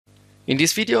In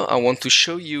this video, I want to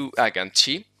show you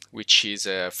Agantty, which is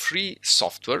a free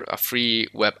software, a free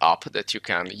web app that you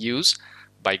can use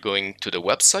by going to the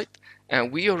website.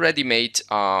 And we already made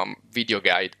a video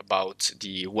guide about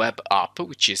the web app,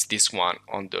 which is this one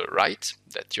on the right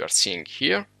that you are seeing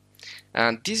here.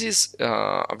 And this is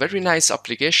a very nice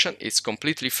application. It's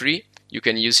completely free. You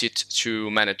can use it to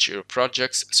manage your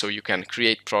projects. So you can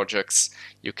create projects,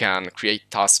 you can create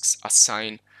tasks,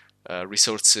 assign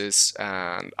resources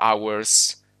and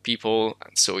hours, people.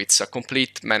 So it's a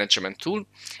complete management tool,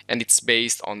 and it's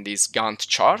based on this Gantt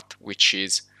chart, which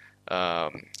is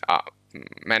a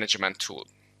management tool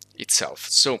itself.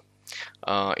 So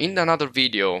in another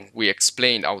video, we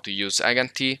explained how to use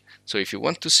Agantty. So if you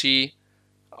want to see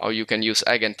how you can use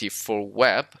Agantty for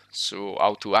web, so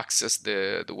how to access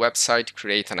the website,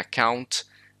 create an account,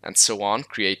 and so on,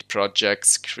 create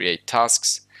projects, create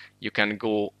tasks, you can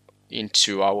go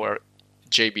into our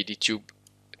JBDTube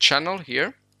channel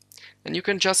here, and you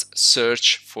can just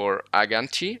search for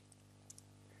Agantty,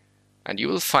 and you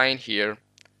will find here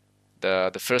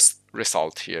the first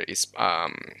result here is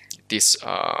this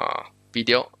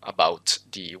video about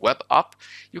the web app.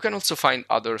 You can also find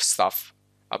other stuff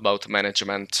about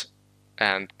management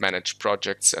and manage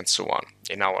projects and so on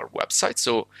in our website.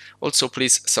 So also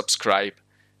please subscribe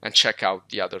and check out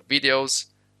the other videos.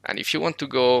 And if you want to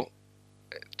go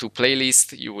to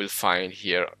playlist, you will find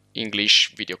here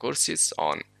English video courses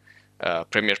on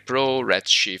Premiere Pro,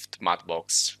 Redshift,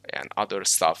 Madbox, and other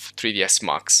stuff, 3ds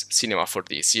Max, Cinema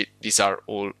 4D. These are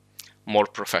all more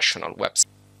professional web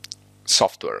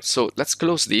software. So let's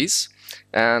close this.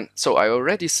 And so I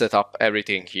already set up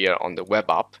everything here on the web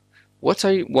app. What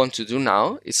I want to do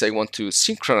now is I want to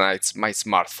synchronize my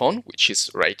smartphone, which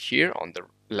is right here on the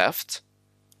left,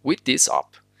 with this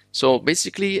app. So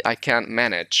basically I can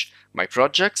manage my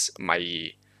projects,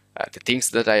 the things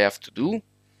that I have to do,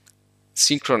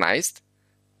 synchronized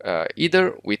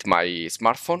either with my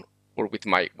smartphone or with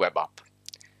my web app.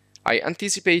 I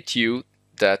anticipate you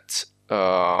that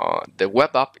the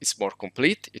web app is more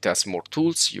complete. It has more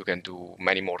tools. You can do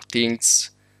many more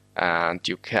things, and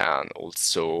you can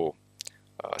also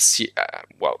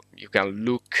you can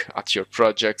look at your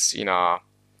projects in a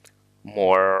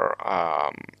more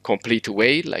complete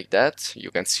way like that. You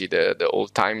can see the whole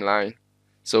timeline.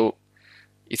 So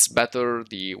it's better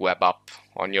the web app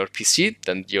on your PC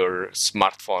than your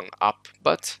smartphone app,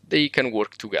 but they can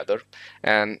work together.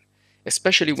 And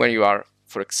especially when you are,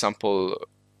 for example,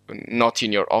 not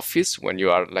in your office, when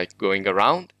you are like going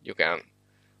around, you can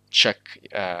check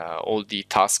all the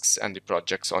tasks and the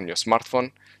projects on your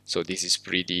smartphone. So this is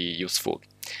pretty useful.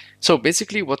 So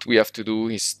basically what we have to do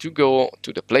is to go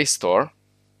to the Play Store,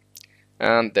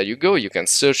 and there you go. You can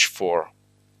search for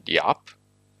the app,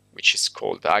 which is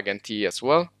called Agantty as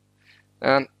well.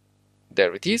 And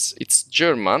there it is. It's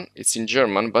German. It's in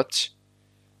German, but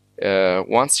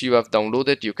once you have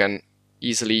downloaded, you can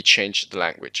easily change the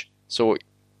language. So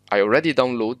I already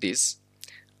download this,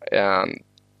 and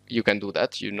you can do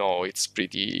that. You know, it's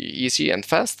pretty easy and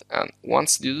fast. And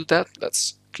once you do that,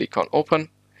 let's click on open.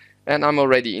 And I'm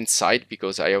already inside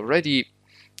because I already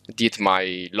did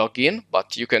my login,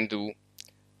 but you can do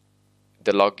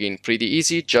the login pretty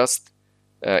easy. Just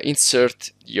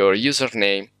insert your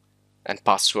username and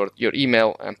password, your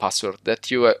email and password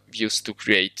that you have used to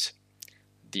create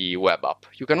the web app.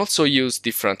 You can also use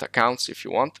different accounts if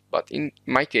you want, but in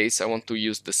my case I want to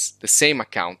use the same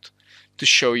account to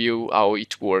show you how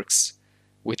it works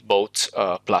with both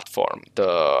platform,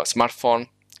 the smartphone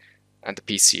and the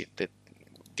PC,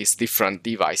 these different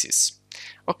devices.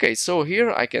 Okay, so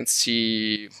here I can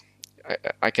see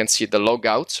the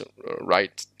logout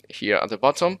right here at the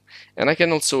bottom, and I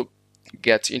can also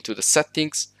get into the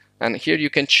settings, and here you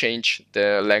can change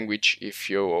the language if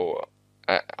you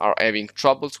are having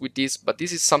troubles with this. But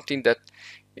this is something that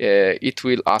it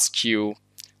will ask you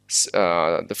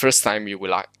the first time you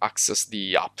will access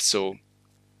the app. So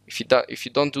if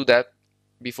you don't do that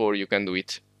before, you can do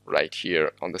it right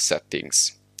here on the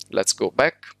settings. Let's go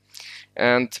back,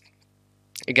 and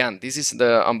again, this is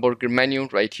the hamburger menu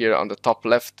right here on the top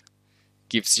left.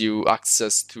 Gives you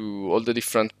access to all the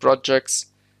different projects.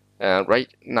 Right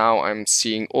now I'm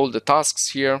seeing all the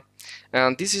tasks here,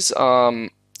 and this is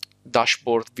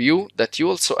dashboard view that you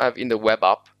also have in the web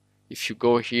app. If you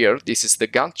go here, this is the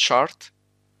Gantt chart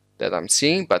that I'm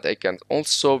seeing, but I can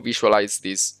also visualize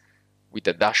this with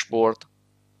the dashboard,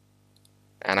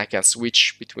 and I can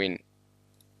switch between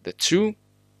the two.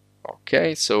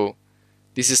 Okay, so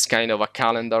this is kind of a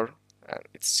calendar, and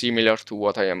it's similar to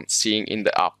what I am seeing in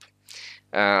the app.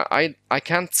 I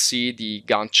can't see the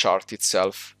Gantt chart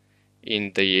itself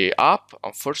in the app,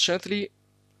 unfortunately,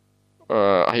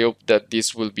 I hope that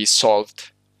this will be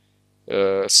solved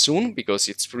soon, because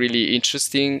it's really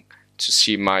interesting to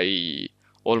see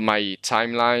all my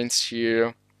timelines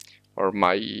here, or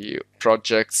my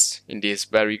projects in this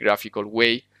very graphical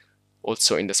way,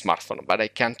 also in the smartphone. But I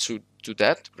can't do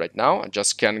that right now. I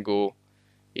just can go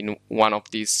in one of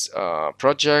these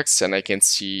projects and I can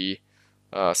see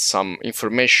some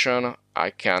information.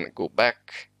 I can go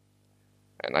back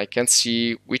and I can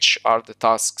see which are the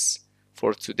tasks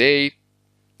for today.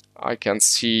 I can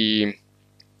see,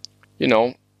 you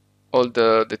know, all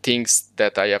the things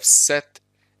that I have set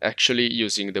actually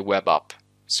using the web app.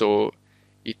 So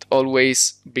it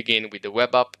always begins with the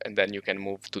web app, and then you can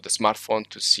move to the smartphone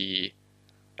to see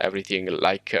everything,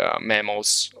 like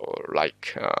memos, or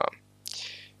like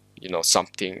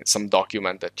some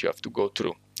document that you have to go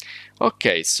through.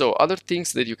 Okay, so other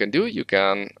things that you can do, you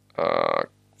can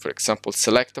for example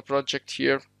select a project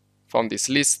here from this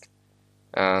list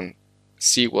and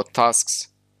see what tasks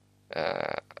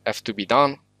have to be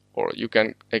done, or you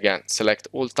can again select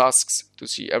all tasks to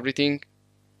see everything.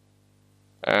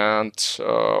 And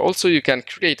also you can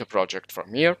create a project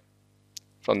from here,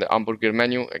 from the hamburger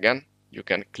menu. Again, you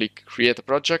can click create a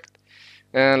project,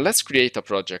 and let's create a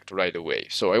project right away.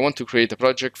 So I want to create a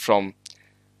project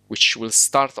which will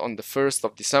start on the 1st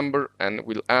of December and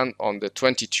will end on the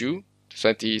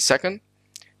 22nd.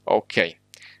 Okay,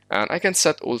 and I can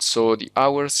set also the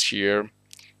hours here,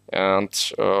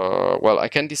 and well, I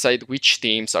can decide which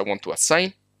themes I want to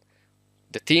assign.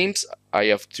 The themes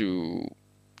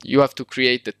you have to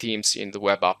create the themes in the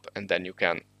web app, and then you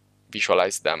can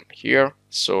visualize them here.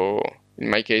 So in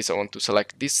my case, I want to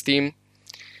select this theme,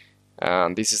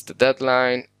 and this is the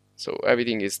deadline. So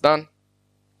everything is done.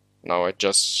 Now I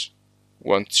just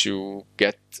want to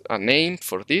get a name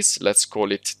for this. Let's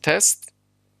call it test.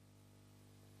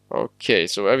 Okay,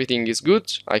 so everything is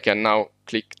good. I can now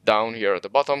click down here at the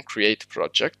bottom, create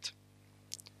project.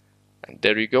 And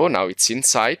there you go, now it's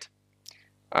inside.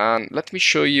 And let me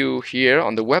show you here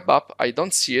on the web app. I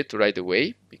don't see it right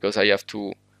away because I have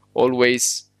to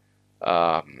always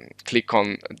click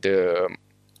on the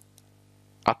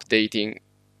updating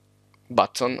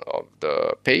button of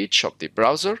the page of the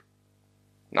browser.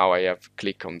 Now I have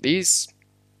clicked on this,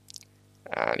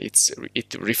 and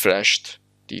it refreshed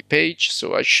the page,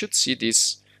 so I should see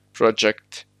this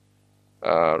project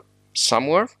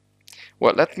somewhere.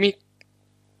 Well, let me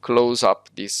close up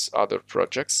these other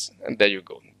projects, and there you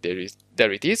go.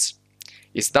 There it is.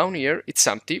 It's down here. It's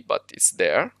empty, but it's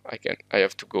there. I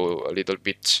have to go a little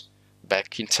bit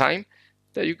back in time.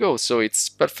 There you go. So it's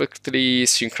perfectly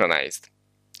synchronized.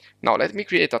 Now let me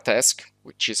create a task,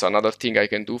 which is another thing I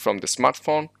can do from the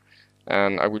smartphone,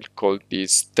 and I will call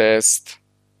this test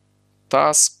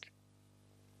task.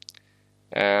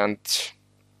 And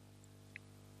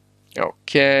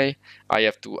okay, I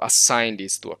have to assign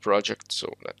this to a project,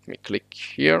 so let me click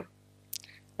here,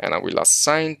 and I will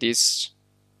assign this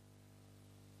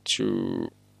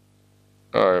to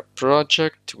a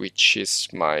project which is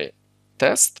my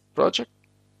test project.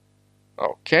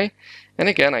 Okay, and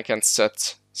again I can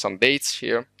set some dates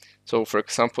here. So for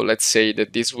example, let's say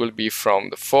that this will be from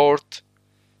the 4th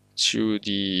to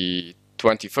the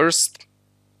 21st,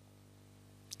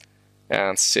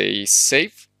 and say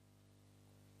save,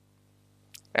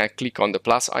 and click on the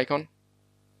plus icon,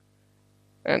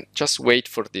 and just wait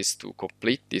for this to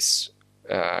complete this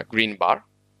green bar.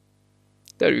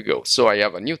 There you go. So I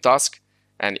have a new task,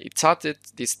 and it's added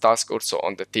this task also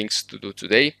on the things to do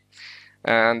today.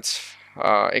 And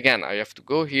again, I have to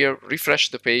go here, refresh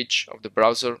the page of the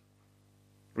browser,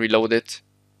 reload it,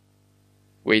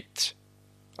 wait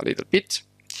a little bit,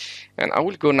 and I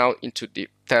will go now into the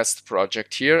test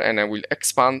project here, and I will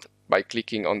expand by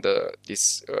clicking on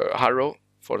this arrow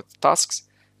for the tasks.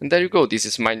 And there you go. This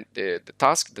is the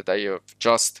task that I have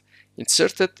just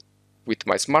inserted with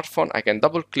my smartphone. I can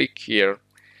double click here,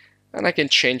 and I can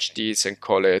change this and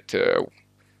call it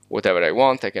whatever I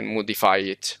want. I can modify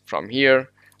it from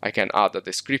here. I can add a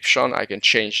description. I can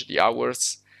change the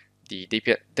hours, the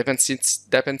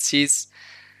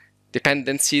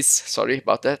dependencies, sorry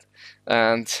about that.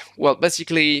 And well,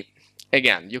 basically,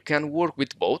 again, you can work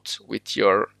with both, with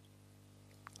your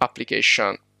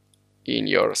application in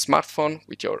your smartphone,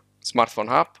 with your smartphone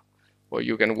app, or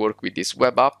you can work with this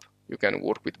web app. You can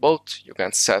work with both. You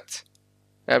can set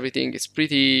everything. It's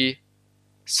pretty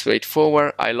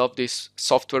straightforward. I love this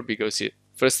software because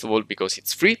first of all, because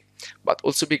it's free, but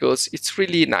also because it's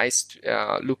really nice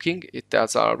looking. It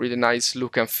has a really nice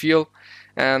look and feel.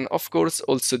 And of course,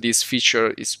 also this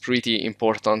feature is pretty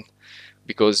important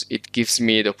because it gives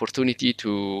me the opportunity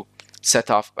to set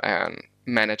up and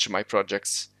manage my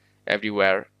projects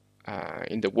everywhere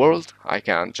in the world. I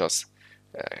can just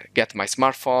get my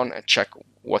smartphone and check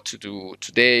what to do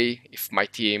today, if my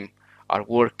teams are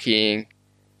working,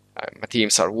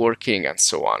 and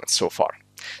so on and so forth.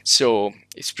 So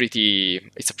it's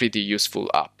a pretty useful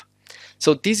app.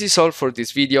 So this is all for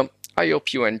this video. I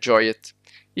hope you enjoy it.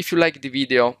 If you like the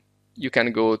video, you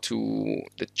can go to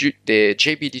the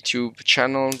JBDTube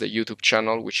channel, the YouTube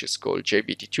channel, which is called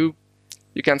JBDTube.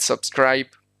 You can subscribe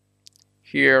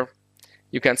here.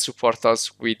 You can support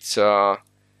us with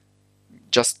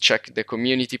just check the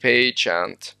community page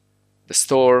and the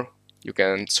store. You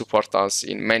can support us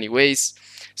in many ways.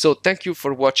 So thank you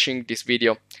for watching this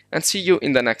video and see you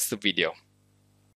in the next video.